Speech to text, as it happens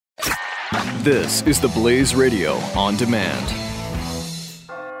This is the Blaze Radio on demand.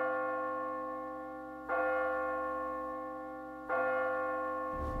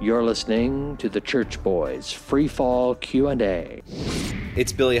 You're listening to the Church Boys FREEFALL Q&A.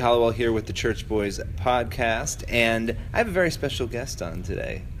 It's Billy Hollowell here with the Church Boys podcast, and I have a very special guest on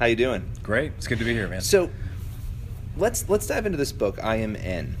today. How you doing? Great. It's good to be here, man. So, let's dive into this book, I Am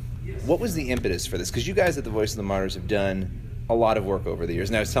In. What was the impetus for this? Because you guys at the Voice of the Martyrs have done a lot of work over the years,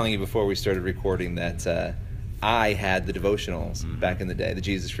 and I was telling you before we started recording that I had the devotionals back in the day, the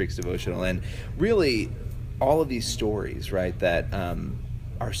Jesus Freaks devotional, and really all of these stories, right, that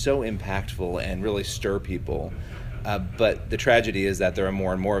are so impactful and really stir people. But the tragedy is that there are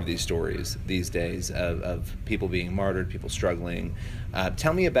more and more of these stories these days of people being martyred, people struggling.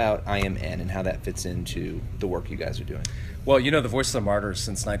 Tell me about I Am In and how that fits into the work you guys are doing. Well, you know, the Voice of the Martyrs,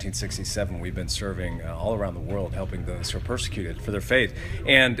 since 1967, we've been serving all around the world, helping those who are persecuted for their faith.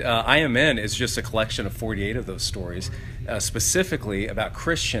 And I Am In is just a collection of 48 of those stories, specifically about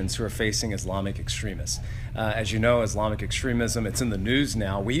Christians who are facing Islamic extremists. As you know, Islamic extremism, it's in the news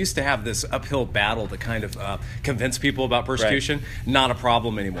now. We used to have this uphill battle to kind of convince people about persecution. Right. Not a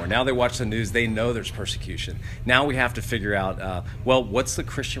problem anymore. Now they watch the news, they know there's persecution. Now we have to figure out, well, what's the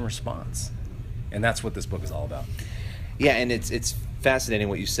Christian response? And that's what this book is all about. Yeah, and it's fascinating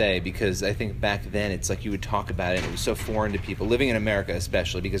what you say, because I think back then it's like you would talk about it and it was so foreign to people, living in America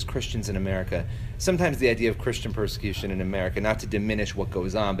especially, because Christians in America, sometimes the idea of Christian persecution in America, not to diminish what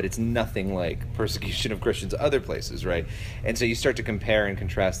goes on, but it's nothing like persecution of Christians other places, right? And so you start to compare and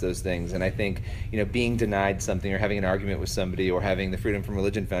contrast those things, and I think, you know, being denied something or having an argument with somebody or having the Freedom from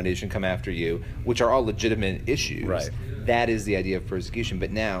Religion Foundation come after you, which are all legitimate issues, right, that is the idea of persecution.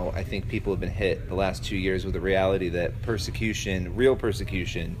 But now I think people have been hit the last 2 years with the reality that persecution, real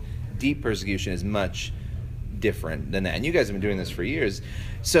persecution, deep persecution is much different than that. And you guys have been doing this for years.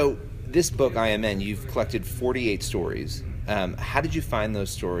 So this book, I Am In, you've collected 48 stories. How did you find those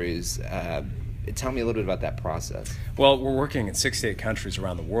stories? Tell me a little bit about that process. Well, we're working in 68 countries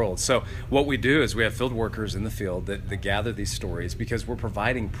around the world. So what we do is we have field workers in the field that gather these stories because we're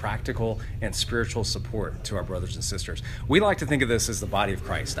providing practical and spiritual support to our brothers and sisters. We like to think of this as the body of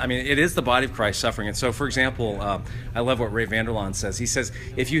Christ. I mean, it is the body of Christ suffering. And so, for example, I love what Ray Vanderlaan says. He says,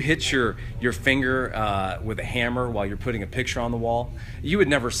 if you hit your finger with a hammer while you're putting a picture on the wall, you would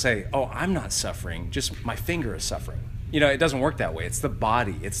never say, oh, I'm not suffering, just my finger is suffering. You know, it doesn't work that way. It's the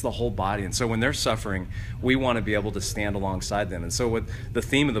body. It's the whole body. And so when they're suffering, we want to be able to stand alongside them. And so what the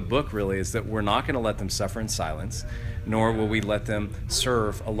theme of the book really is that we're not going to let them suffer in silence, nor will we let them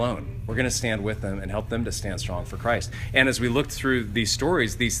serve alone. We're going to stand with them and help them to stand strong for Christ. And as we looked through these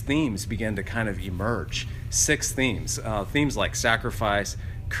stories, these themes began to kind of emerge. 6 themes. Themes like sacrifice,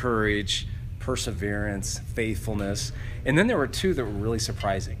 courage, perseverance, faithfulness. And then there were 2 that were really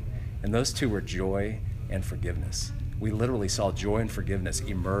surprising. And those 2 were joy and forgiveness. We literally saw joy and forgiveness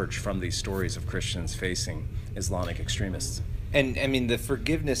emerge from these stories of Christians facing Islamic extremists. And I mean, the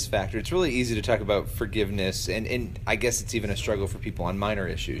forgiveness factor, it's really easy to talk about forgiveness, and I guess it's even a struggle for people on minor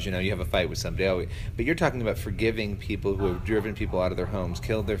issues. You know, you have a fight with somebody, but you're talking about forgiving people who have driven people out of their homes,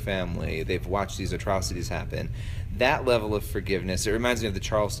 killed their family, they've watched these atrocities happen. That level of forgiveness, it reminds me of the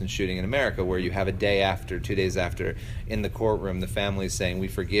Charleston shooting in America, where you have a day after, 2 days after, in the courtroom, the family saying, we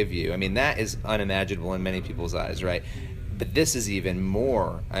forgive you. I mean, that is unimaginable in many people's eyes, right? But this is even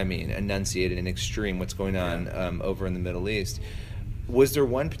more, I mean, enunciated and extreme, what's going on over in the Middle East. Was there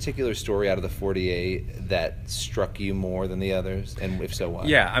one particular story out of the 48 that struck you more than the others? And if so, why?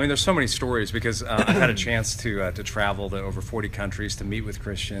 Yeah, I mean, there's so many stories because I've had a chance to travel to over 40 countries to meet with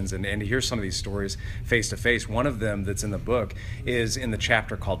Christians and to hear some of these stories face to face. One of them that's in the book is in the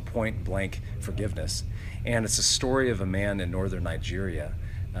chapter called Point Blank Forgiveness. And it's a story of a man in northern Nigeria.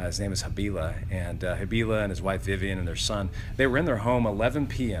 His name is Habila, and Habila and his wife Vivian and their son, they were in their home 11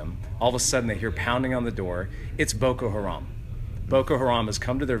 p.m. All of a sudden they hear pounding on the door. It's Boko Haram. Boko Haram has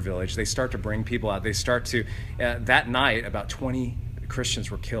come to their village. They start to bring people out. They start to, that night, about 20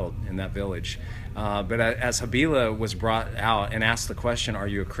 Christians were killed in that village. But as Habila was brought out and asked the question, are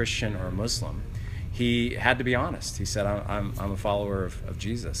you a Christian or a Muslim? He had to be honest. He said, I'm a follower of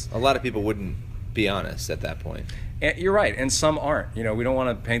Jesus. A lot of people wouldn't be honest at that point. And you're right, and some aren't. You know, we don't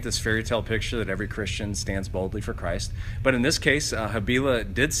want to paint this fairy tale picture that every Christian stands boldly for Christ. But in this case,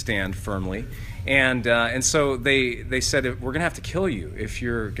 Habila did stand firmly, and so they said, we're going to have to kill you if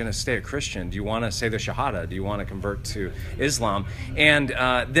you're going to stay a Christian. Do you want to say the Shahada? Do you want to convert to Islam? And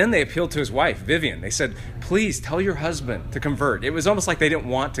then they appealed to his wife, Vivian. They said, please tell your husband to convert. It was almost like they didn't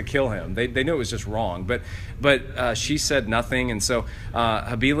want to kill him. They knew it was just wrong, but she said nothing, and so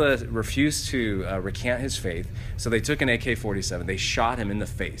Habila refused to recant his faith. So they took an AK-47, they shot him in the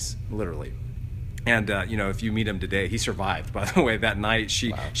face, literally. And if you meet him today, he survived. By the way, that night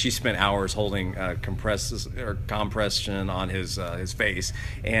she spent hours holding compression on his face,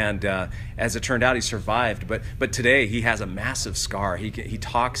 and as it turned out, he survived. But today he has a massive scar. He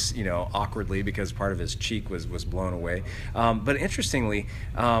talks awkwardly because part of his cheek was blown away. But interestingly,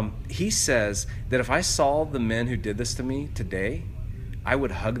 he says that if I saw the men who did this to me today, I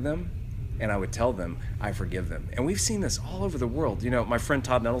would hug them and I would tell them I forgive them. And we've seen this all over the world. My friend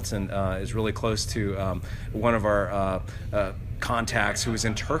Todd Nettleton is really close to one of our contacts who was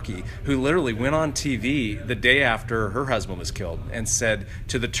in Turkey, who literally went on TV the day after her husband was killed and said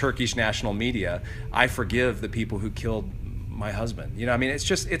to the Turkish national media, I forgive the people who killed my husband.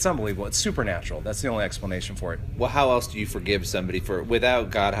 It's unbelievable. It's supernatural. That's the only explanation for it. Well, how else do you forgive somebody without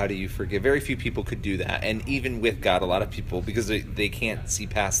God? How do you forgive? Very few people could do that. And even with God, a lot of people, because they can't see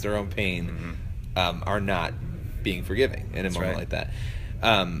past their own pain, are not being forgiving in a moment like that.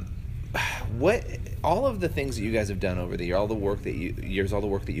 What all of the things that you guys have done over the year, all the work that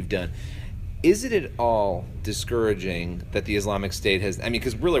you've done, is it at all discouraging that the Islamic State has?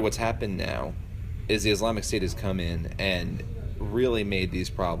 Because really, what's happened now is the Islamic State has come in and really made these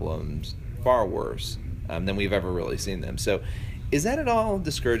problems far worse than we've ever really seen them. So is that at all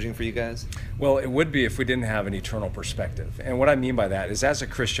discouraging for you guys? Well, it would be if we didn't have an eternal perspective. And what I mean by that is, as a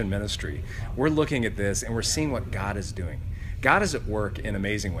Christian ministry, we're looking at this and we're seeing what God is doing. God is at work in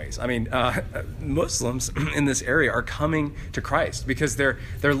amazing ways. Muslims in this area are coming to Christ because they're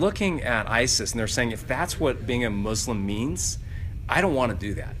looking at ISIS and they're saying, if that's what being a Muslim means, I don't want to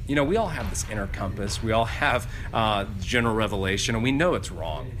do that. We all have this inner compass. We all have general revelation, and we know it's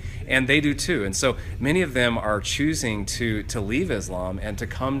wrong. And they do too. And so many of them are choosing to leave Islam and to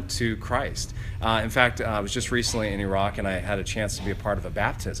come to Christ. In fact, I was just recently in Iraq, and I had a chance to be a part of a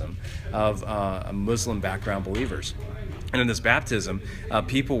baptism of Muslim background believers. And in this baptism,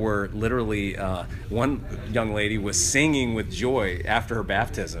 people were literally, one young lady was singing with joy after her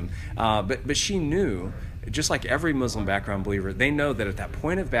baptism, but she knew, just like every Muslim background believer, they know that at that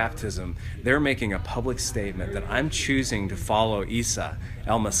point of baptism, they're making a public statement that I'm choosing to follow Isa,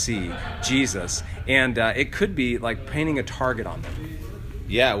 El-Masih, Jesus, and it could be like painting a target on them.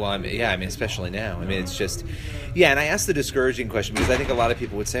 Yeah, well, especially now. It's just, and I asked the discouraging question because I think a lot of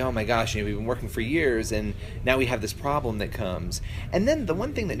people would say, oh my gosh, we've been working for years and now we have this problem that comes. And then the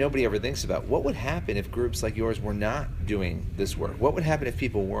one thing that nobody ever thinks about, what would happen if groups like yours were not doing this work? What would happen if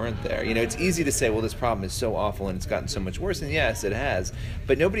people weren't there? It's easy to say, well, this problem is so awful and it's gotten so much worse, and yes, it has.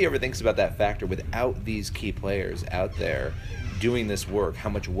 But nobody ever thinks about that factor. Without these key players out there doing this work, how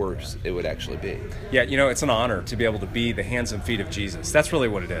much worse it would actually be. Yeah, it's an honor to be able to be the hands and feet of Jesus. That's really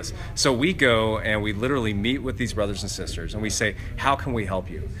what it is. So we go and we literally meet with these brothers and sisters and we say, how can we help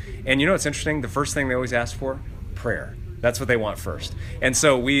you? And it's interesting, the first thing they always ask for, prayer. That's what they want first. And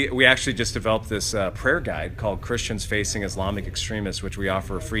so we actually just developed this prayer guide called Christians Facing Islamic Extremists, which we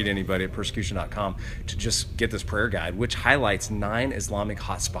offer free to anybody at persecution.com to just get this prayer guide, which highlights 9 Islamic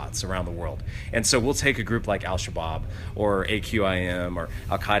hotspots around the world. And so we'll take a group like Al-Shabaab or AQIM or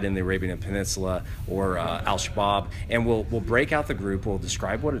Al-Qaeda in the Arabian Peninsula or Al-Shabaab, and we'll break out the group, we'll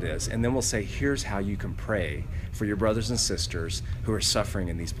describe what it is, and then we'll say, here's how you can pray for your brothers and sisters who are suffering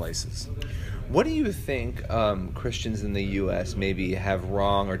in these places. What do you think Christians in the U.S. maybe have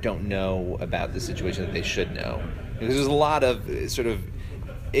wrong or don't know about the situation that they should know? Because there's a lot of sort of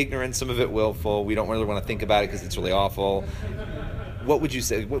ignorance, some of it willful. We don't really want to think about it because it's really awful. What would you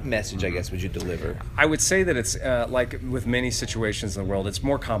say? What message, I guess, would you deliver? I would say that it's like with many situations in the world, it's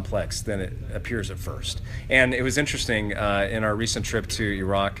more complex than it appears at first. And it was interesting, in our recent trip to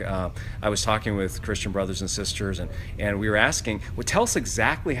Iraq, I was talking with Christian brothers and sisters, and we were asking, well, tell us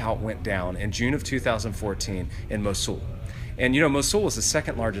exactly how it went down in June of 2014 in Mosul. And Mosul was the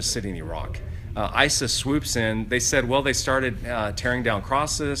second largest city in Iraq. ISIS swoops in. They said, well, they started tearing down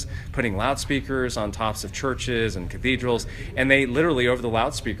crosses, putting loudspeakers on tops of churches and cathedrals, and they literally, over the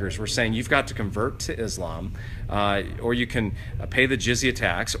loudspeakers, were saying, you've got to convert to Islam, or you can pay the jizya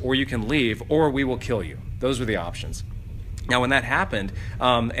tax, or you can leave, or we will kill you. Those were the options. Now, when that happened,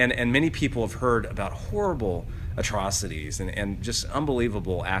 and many people have heard about horrible atrocities and just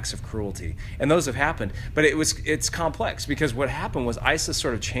unbelievable acts of cruelty, and those have happened, but it's complex because what happened was ISIS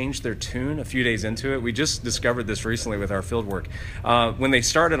sort of changed their tune a few days into it. We just discovered this recently with our field work. When they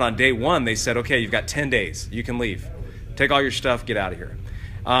started on day 1, they said, okay, you've got 10 days, you can leave, take all your stuff, get out of here.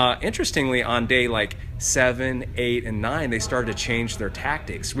 Interestingly, on day 7, 8, and 9, they started to change their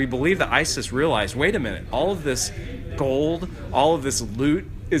tactics. We believe that ISIS realized, wait a minute, all of this gold, all of this loot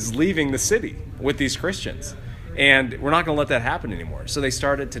is leaving the city with these Christians. And we're not going to let that happen anymore. So they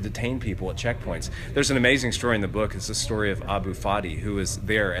started to detain people at checkpoints. There's an amazing story in the book. It's the story of Abu Fadi, who was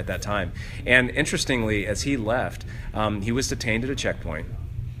there at that time. And interestingly, as he left, he was detained at a checkpoint.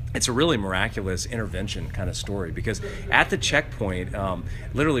 It's a really miraculous intervention kind of story, because at the checkpoint,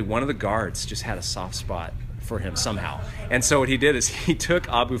 literally one of the guards just had a soft spot for him somehow. And so what he did is he took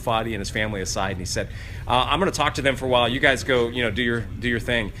Abu Fadi and his family aside and he said, I'm going to talk to them for a while. You guys go, do your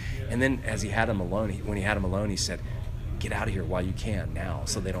thing. And then as he had him alone, he said, get out of here while you can now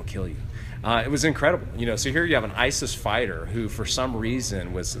so they don't kill you. It was incredible. So here you have an ISIS fighter who for some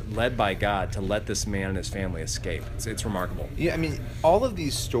reason was led by God to let this man and his family escape. It's remarkable. Yeah, I mean, all of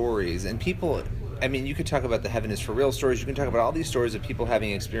these stories, and people, I mean, you could talk about the heaven is for real stories. You can talk about all these stories of people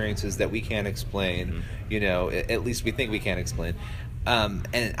having experiences that we can't explain, at least we think we can't explain.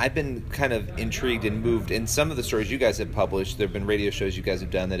 And I've been kind of intrigued and moved. In some of the stories you guys have published, there have been radio shows you guys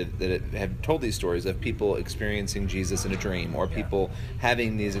have done that have told these stories of people experiencing Jesus in a dream, or people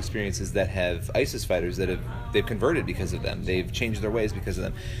having these experiences that have ISIS fighters that they've converted because of them. They've changed their ways because of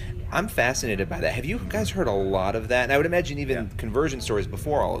them. I'm fascinated by that. Have you guys heard a lot of that? And I would imagine even conversion stories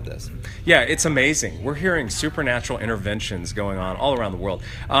before all of this. Yeah, it's amazing. We're hearing supernatural interventions going on all around the world.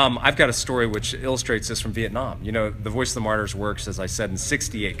 I've got a story which illustrates this from Vietnam. The Voice of the Martyrs works, as I said, in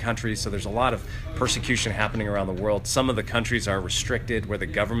 68 countries, so there's a lot of persecution happening around the world. Some of the countries are restricted, where the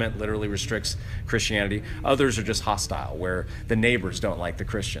government literally restricts Christianity. Others are just hostile, where the neighbors don't like the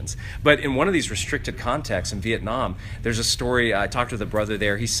Christians. But in one of these restricted contexts in Vietnam, there's a story. I talked with a brother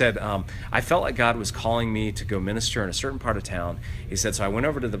there. He said, I felt like God was calling me to go minister in a certain part of town. He said, so I went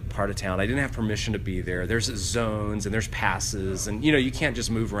over to the part of town. I didn't have permission to be there. There's zones and there's passes, and you can't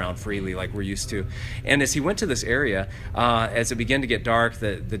just move around freely like we're used to. And as he went to this area, as it began to get dark,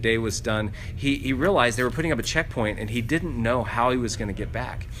 the day was done, he realized they were putting up a checkpoint, and he didn't know how he was going to get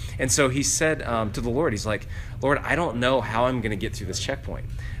back. And so he said to the Lord, he's like, Lord, I don't know how I'm going to get through this checkpoint,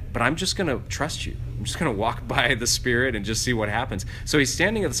 but I'm just going to trust you. I'm just going to walk by the Spirit and just see what happens. So he's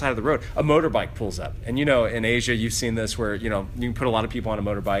standing at the side of the road. A motorbike pulls up. And in Asia, you've seen this where, you can put a lot of people on a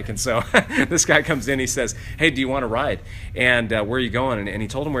motorbike. And so this guy comes in, he says, hey, do you want to ride? And where are you going? And he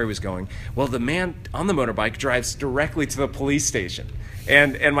told him where he was going. Well, the man on the motorbike drives directly to the police station.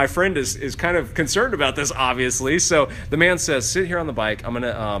 And my friend is kind of concerned about this, obviously. So the man says, sit here on the bike. I'm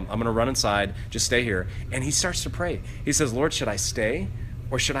gonna run inside. Just stay here. And he starts to pray. He says, Lord, should I stay?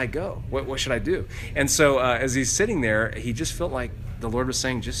 Or should I go? What should I do? And so as he's sitting there, he just felt like the Lord was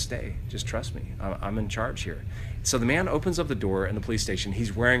saying, just stay. Just trust me. I'm in charge here. So the man opens up the door in the police station.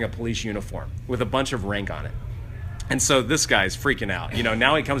 He's wearing a police uniform with a bunch of rank on it. And so this guy's freaking out.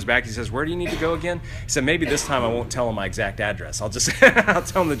 Now he comes back. He says, where do you need to go again? He said, maybe this time I won't tell him my exact address. I'll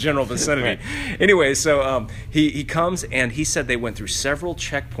tell him the general vicinity. Anyway, so he comes, and he said they went through several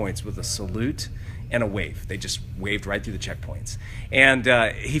checkpoints with a salute and a wave. They just waved right through the checkpoints. And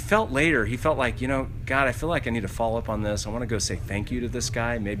he felt like, God, I feel like I need to follow up on this. I want to go say thank you to this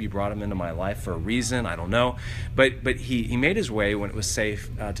guy. Maybe brought him into my life for a reason. I don't know. But he made his way when it was safe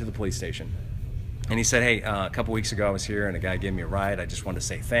to the police station. And he said, hey, a couple weeks ago I was here and a guy gave me a ride. I just wanted to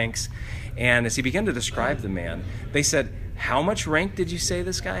say thanks. And as he began to describe the man, they said, how much rank did you say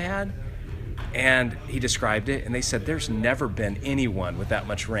this guy had? And he described it, and they said, there's never been anyone with that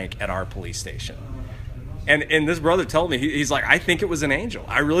much rank at our police station. And this brother told me, he's like, I think it was an angel.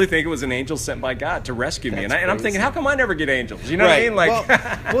 I really think it was an angel sent by God to rescue me. And I'm thinking, how come I never get angels? You know what I mean? Like,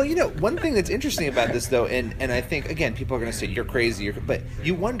 well, one thing that's interesting about this, though, and I think, again, people are going to say, you're crazy. But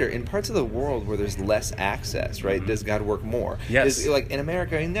you wonder, in parts of the world where there's less access, right, does God work more? Yes. Like in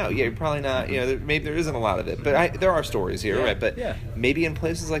America, no, you're probably not, maybe there isn't a lot of it. But there are stories here, right? But maybe in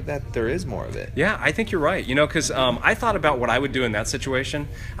places like that, there is more of it. Yeah, I think you're right. Because I thought about what I would do in that situation.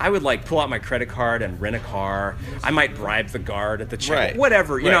 I would, pull out my credit card and rent a car. I might bribe the guard at the check. Right.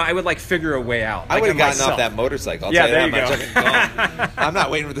 Whatever. I would figure a way out. I would have gotten off that motorcycle. I'll tell you that much. I'm not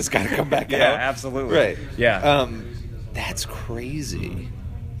waiting for this guy to come back out. Yeah, absolutely. Right. Yeah. That's crazy.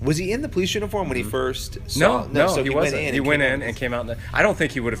 Was he in the police uniform when he first saw? No, so he wasn't. He went in and came out. I don't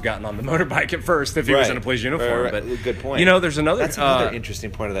think he would have gotten on the motorbike at first if he was in a police uniform. Right. But good point. There's another. That's another interesting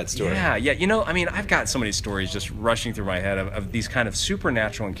point of that story. Yeah. I've got so many stories just rushing through my head of these kind of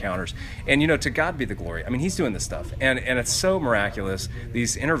supernatural encounters. And to God be the glory. He's doing this stuff, and it's so miraculous.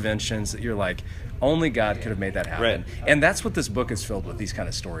 These interventions that you're like, only God could have made that happen. Right. And that's what this book is filled with, these kind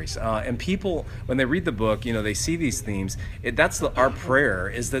of stories. And people, when they read the book, they see these themes. Our prayer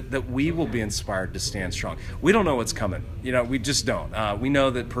is that we will be inspired to stand strong. We don't know what's coming. We just don't. We know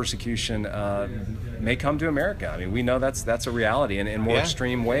that persecution may come to America. We know that's a reality in more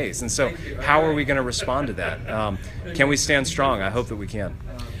extreme ways. And so how are we going to respond to that? Can we stand strong? I hope that we can.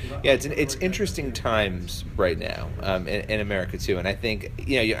 Yeah, it's interesting times right now in America too, and I think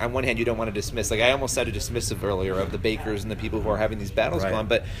on one hand you don't want to dismiss. Like I almost sounded dismissive earlier of the bakers and the people who are having these battles go on,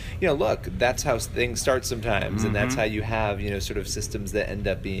 but look, that's how things start sometimes, and that's how you have sort of systems that end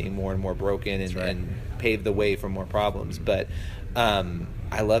up being more and more broken and pave the way for more problems. But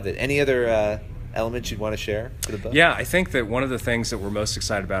I love it. Any other elements you'd want to share for the book? Yeah, I think that one of the things that we're most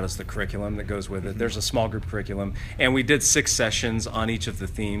excited about is the curriculum that goes with it. There's a small group curriculum, and we did 6 sessions on each of the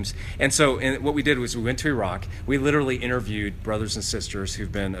themes. And so what we did was we went to Iraq. We literally interviewed brothers and sisters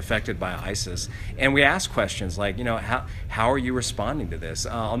who've been affected by ISIS, and we asked questions like, how are you responding to this?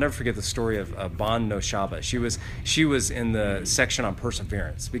 I'll never forget the story of Ban Noshaba. She was in the section on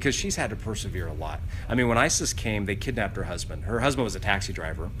perseverance because she's had to persevere a lot. I mean, when ISIS came, they kidnapped her husband. Her husband was a taxi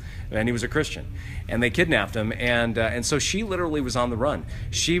driver, and he was a Christian. And they kidnapped him, and so she literally was on the run.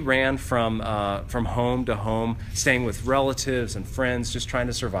 She ran from home to home, staying with relatives and friends, just trying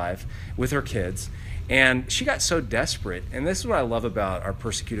to survive with her kids. And she got so desperate, and this is what I love about our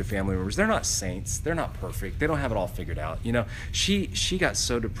persecuted family members. They're not saints. They're not perfect. They don't have it all figured out. She got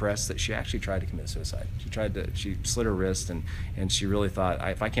so depressed that she actually tried to commit suicide. She slit her wrist, and she really thought,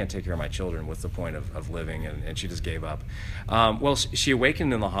 if I can't take care of my children, what's the point of living? And she just gave up. Well, she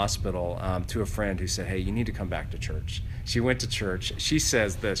awakened in the hospital to a friend who said, hey, you need to come back to church. She went to church. She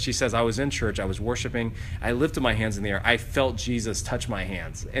says this. She says, I was in church. I was worshiping. I lifted my hands in the air. I felt Jesus touch my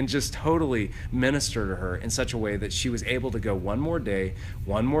hands and just totally minister to her in such a way that she was able to go one more day,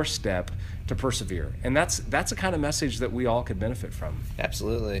 one more step to persevere. And that's a kind of message that we all could benefit from.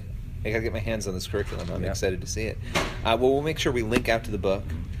 Absolutely. I got to get my hands on this curriculum. I'm excited to see it. Well, we'll make sure we link out to the book,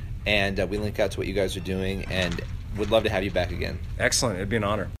 and we link out to what you guys are doing, and would love to have you back again. Excellent. It'd be an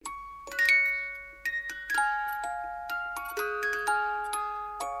honor.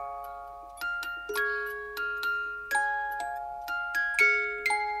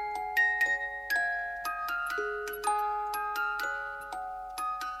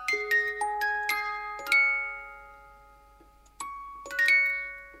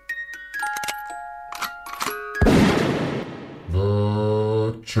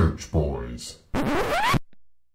 The Church Boys.